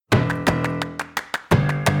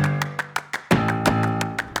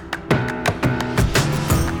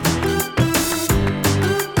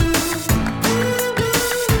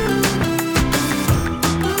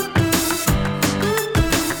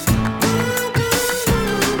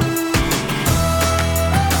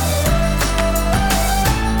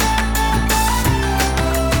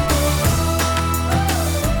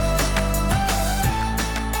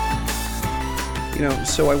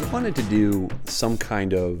So I wanted to do some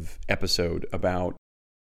kind of episode about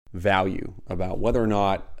value, about whether or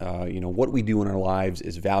not, what we do in our lives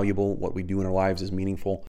is valuable, what we do in our lives is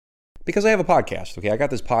meaningful. Because I have a podcast, okay? I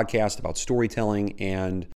got this podcast about storytelling,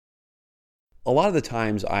 and a lot of the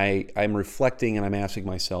times I'm reflecting and I'm asking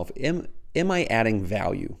myself, am I adding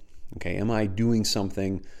value? Okay, am I doing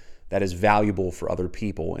something that is valuable for other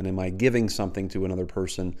people? And am I giving something to another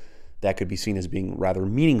person that could be seen as being rather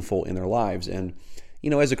meaningful in their lives? And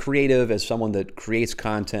as a creative, as someone that creates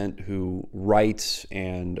content, who writes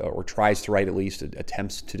or tries to write, at least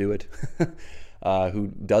attempts to do it, who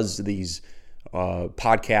does these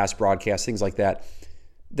podcasts, broadcasts, things like that,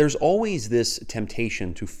 there's always this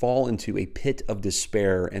temptation to fall into a pit of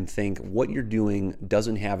despair and think what you're doing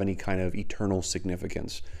doesn't have any kind of eternal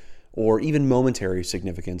significance, or even momentary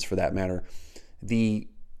significance for that matter. The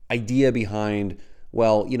idea behind,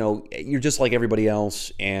 you're just like everybody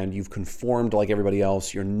else and you've conformed like everybody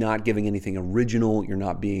else. You're not giving anything original. You're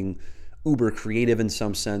not being uber creative in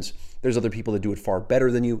some sense. There's other people that do it far better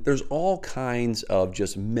than you. There's all kinds of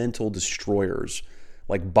just mental destroyers,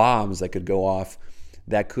 like bombs that could go off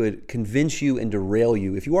that could convince you and derail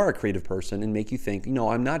you if you are a creative person and make you think,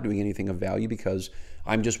 I'm not doing anything of value because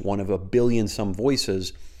I'm just one of a billion some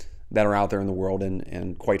voices that are out there in the world.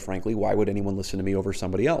 And quite frankly, why would anyone listen to me over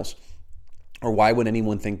somebody else? Or why would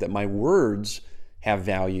anyone think that my words have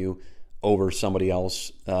value over somebody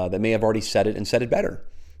else that may have already said it and said it better,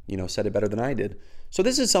 said it better than I did? So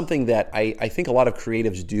this is something that I think a lot of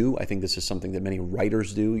creatives do. I think this is something that many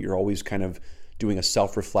writers do. You're always kind of doing a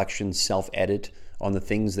self-reflection, self-edit on the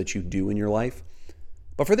things that you do in your life.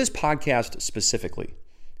 But for this podcast specifically,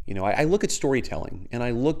 I look at storytelling and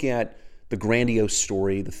I look at the grandiose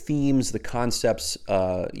story, the themes, the concepts,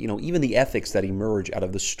 even the ethics that emerge out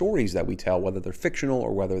of the stories that we tell, whether they're fictional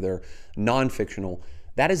or whether they're non-fictional.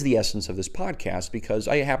 That is the essence of this podcast, because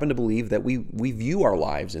I happen to believe that we view our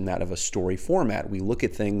lives in that of a story format. We look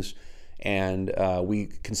at things and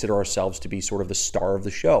we consider ourselves to be sort of the star of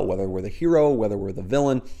the show, whether we're the hero, whether we're the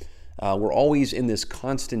villain. We're always in this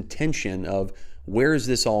constant tension of where is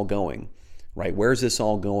this all going, right? Where is this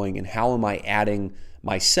all going, and how am I adding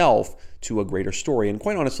myself to a greater story? And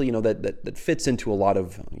quite honestly, that fits into a lot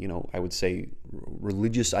of, I would say,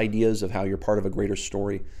 religious ideas of how you're part of a greater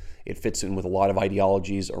story. It fits in with a lot of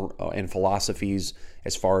ideologies and philosophies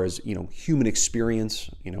as far as, human experience.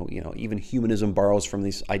 Even humanism borrows from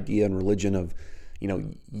this idea and religion of,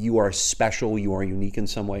 you are special, you are unique in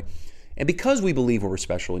some way. And because we believe we're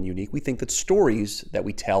special and unique, we think that stories that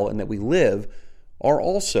we tell and that we live are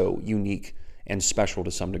also unique and special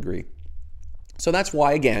to some degree. So that's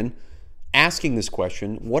why, again, asking this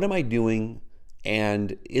question, what am I doing,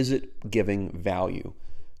 and is it giving value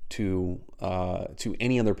to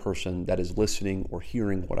any other person that is listening or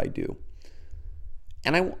hearing what I do?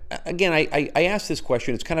 And I ask this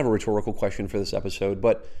question. It's kind of a rhetorical question for this episode,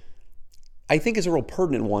 but I think it's a real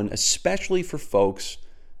pertinent one, especially for folks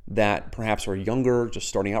that perhaps are younger, just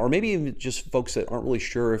starting out, or maybe even just folks that aren't really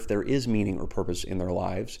sure if there is meaning or purpose in their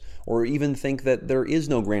lives, or even think that there is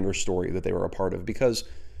no grander story that they were a part of, because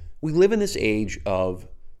we live in this age of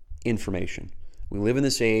information. We live in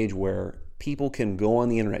this age where people can go on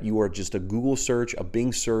the internet. You are just a Google search, a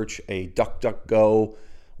Bing search, a DuckDuckGo,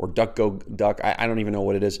 or DuckGo, I don't even know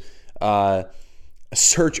what it is, a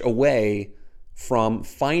search away from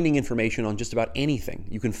finding information on just about anything.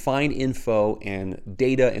 You can find info and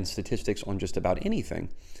data and statistics on just about anything.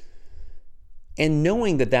 And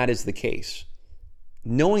knowing that that is the case,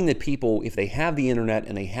 knowing that people, if they have the internet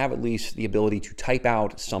and they have at least the ability to type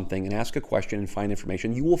out something and ask a question and find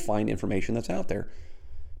information, you will find information that's out there.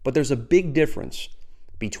 But there's a big difference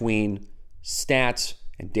between stats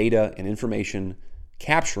and data and information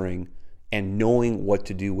capturing and knowing what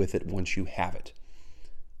to do with it once you have it.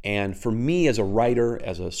 And for me, as a writer,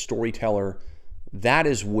 as a storyteller, that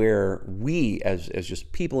is where we, as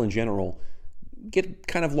just people in general, get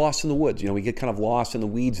kind of lost in the woods. We get kind of lost in the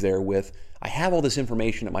weeds there with, I have all this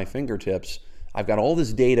information at my fingertips, I've got all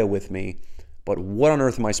this data with me, but what on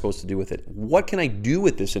earth am I supposed to do with it? What can I do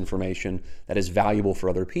with this information that is valuable for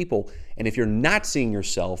other people? And if you're not seeing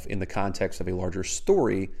yourself in the context of a larger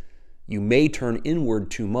story, you may turn inward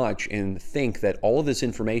too much and think that all of this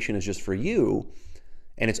information is just for you,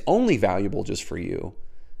 and it's only valuable just for you,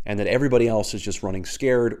 and that everybody else is just running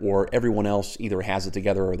scared, or everyone else either has it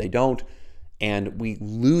together or they don't, and we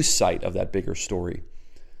lose sight of that bigger story.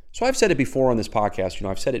 So I've said it before on this podcast,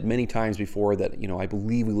 I've said it many times before that, I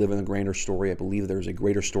believe we live in a greater story. I believe there's a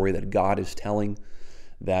greater story that God is telling,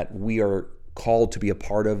 that we are called to be a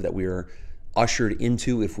part of, that we are ushered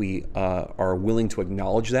into if we are willing to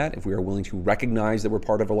acknowledge that, if we are willing to recognize that we're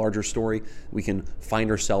part of a larger story. We can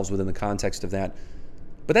find ourselves within the context of that.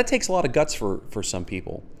 But that takes a lot of guts for some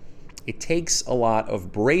people. It takes a lot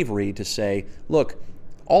of bravery to say, look,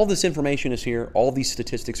 all this information is here, all these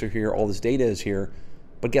statistics are here, all this data is here,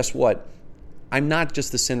 but guess what? I'm not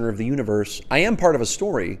just the center of the universe. I am part of a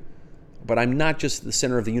story, but I'm not just the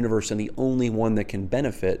center of the universe and the only one that can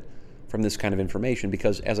benefit from this kind of information,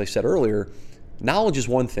 because as I said earlier, knowledge is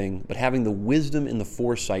one thing, but having the wisdom and the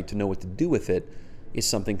foresight to know what to do with it is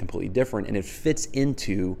something completely different, and it fits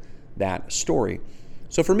into that story.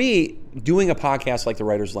 So for me, doing a podcast like The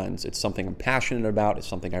Writer's Lens, it's something I'm passionate about. It's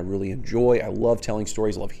something I really enjoy. I love telling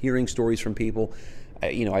stories. I love hearing stories from people.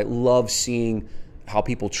 I love seeing how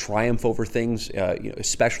people triumph over things,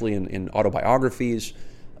 especially in autobiographies,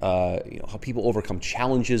 how people overcome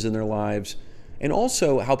challenges in their lives, and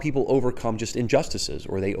also how people overcome just injustices,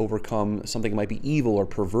 or they overcome something that might be evil or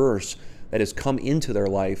perverse that has come into their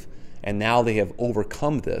life, and now they have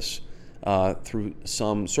overcome this through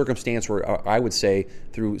some circumstance, or I would say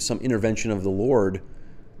through some intervention of the Lord.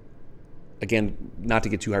 Again, not to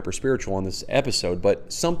get too hyper spiritual on this episode,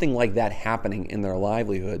 but something like that happening in their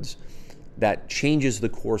livelihoods that changes the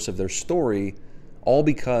course of their story, all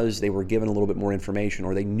because they were given a little bit more information,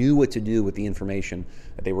 or they knew what to do with the information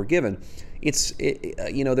that they were given.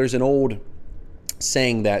 There's an old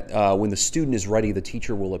saying that when the student is ready, the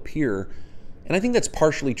teacher will appear. And I think that's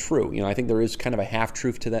partially true. I think there is kind of a half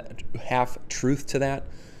truth to that,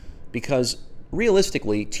 because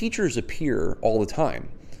realistically, teachers appear all the time.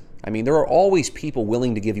 I mean, there are always people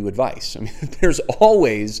willing to give you advice. I mean, there's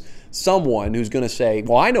always someone who's going to say,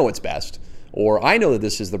 well, I know what's best, or I know that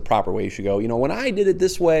this is the proper way you should go. When I did it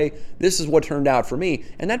this way, this is what turned out for me.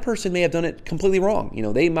 And that person may have done it completely wrong.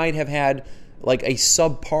 They might have had like a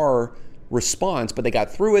subpar response, but they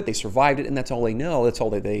got through it, they survived it, and that's all they know. That's all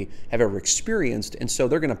that they have ever experienced. And so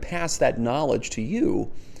they're going to pass that knowledge to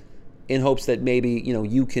you in hopes that maybe,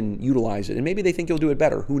 you can utilize it. And maybe they think you'll do it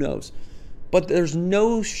better. Who knows? But there's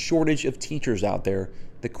no shortage of teachers out there.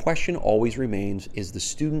 The question always remains, is the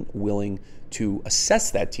student willing to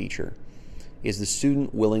assess that teacher? Is the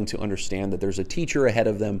student willing to understand that there's a teacher ahead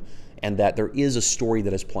of them and that there is a story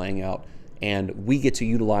that is playing out, and we get to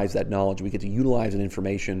utilize that knowledge, we get to utilize that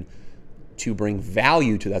information to bring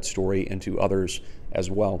value to that story and to others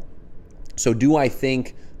as well. So do I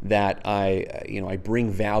think that I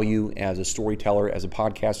bring value as a storyteller, as a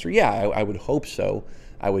podcaster? Yeah, I would hope so.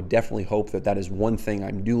 I would definitely hope that is one thing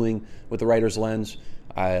I'm doing with The Writer's Lens.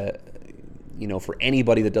 For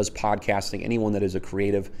anybody that does podcasting, anyone that is a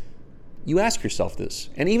creative, you ask yourself this.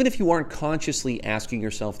 And even if you aren't consciously asking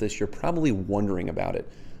yourself this, you're probably wondering about it.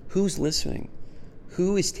 Who's listening?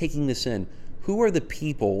 Who is taking this in? Who are the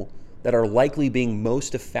people that are likely being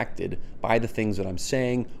most affected by the things that I'm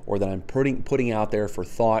saying, or that I'm putting out there for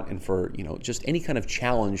thought and for just any kind of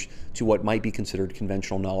challenge to what might be considered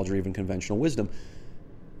conventional knowledge or even conventional wisdom?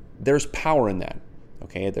 There's power in that.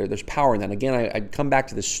 Okay, there's power in that. Again, I come back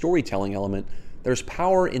to the storytelling element. There's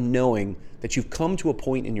power in knowing that you've come to a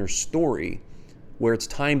point in your story where it's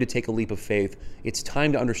time to take a leap of faith. It's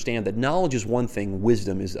time to understand that knowledge is one thing,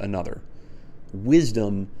 wisdom is another.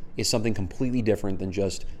 Wisdom is something completely different than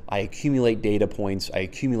just I accumulate data points, I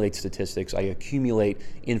accumulate statistics, I accumulate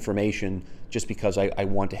information just because I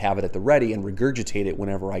want to have it at the ready and regurgitate it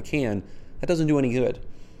whenever I can. That doesn't do any good.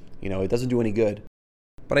 It doesn't do any good.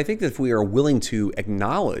 But I think that if we are willing to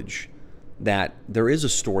acknowledge that there is a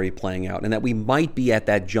story playing out and that we might be at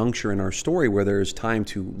that juncture in our story where there is time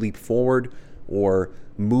to leap forward or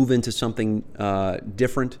move into something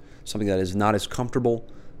different, something that is not as comfortable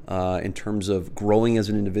in terms of growing as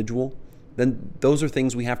an individual, then those are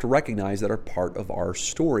things we have to recognize that are part of our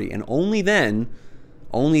story. And only then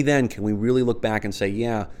can we really look back and say,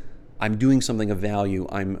 yeah, I'm doing something of value.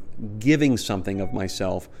 I'm giving something of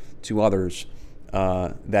myself to others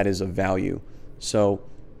that is of value. So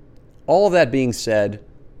all of that being said,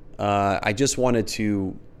 I just wanted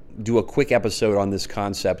to do a quick episode on this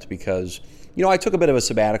concept because, I took a bit of a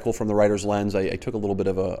sabbatical from The Writer's Lens. I took a little bit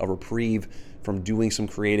of a reprieve from doing some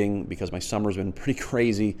creating because my summer's been pretty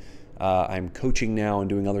crazy. I'm coaching now and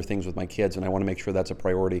doing other things with my kids, and I want to make sure that's a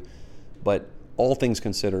priority. But all things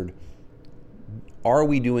considered, are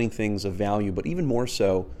we doing things of value? But even more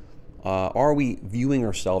so, are we viewing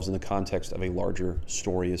ourselves in the context of a larger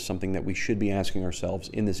story is something that we should be asking ourselves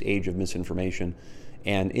in this age of misinformation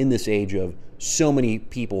and in this age of so many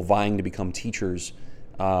people vying to become teachers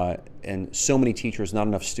and so many teachers, not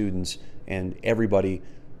enough students, and everybody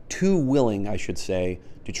too willing, I should say,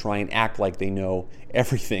 to try and act like they know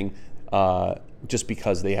everything just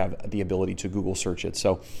because they have the ability to Google search it.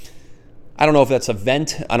 So I don't know if that's a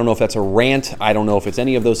vent. I don't know if that's a rant. I don't know if it's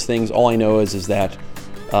any of those things. All I know is that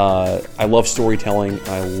I love storytelling.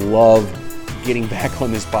 I love getting back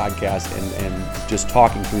on this podcast and just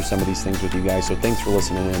talking through some of these things with you guys. So thanks for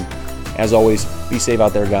listening in. As always, be safe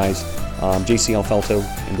out there, guys. JC Alfelto,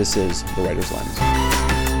 and this is The Writer's Lens.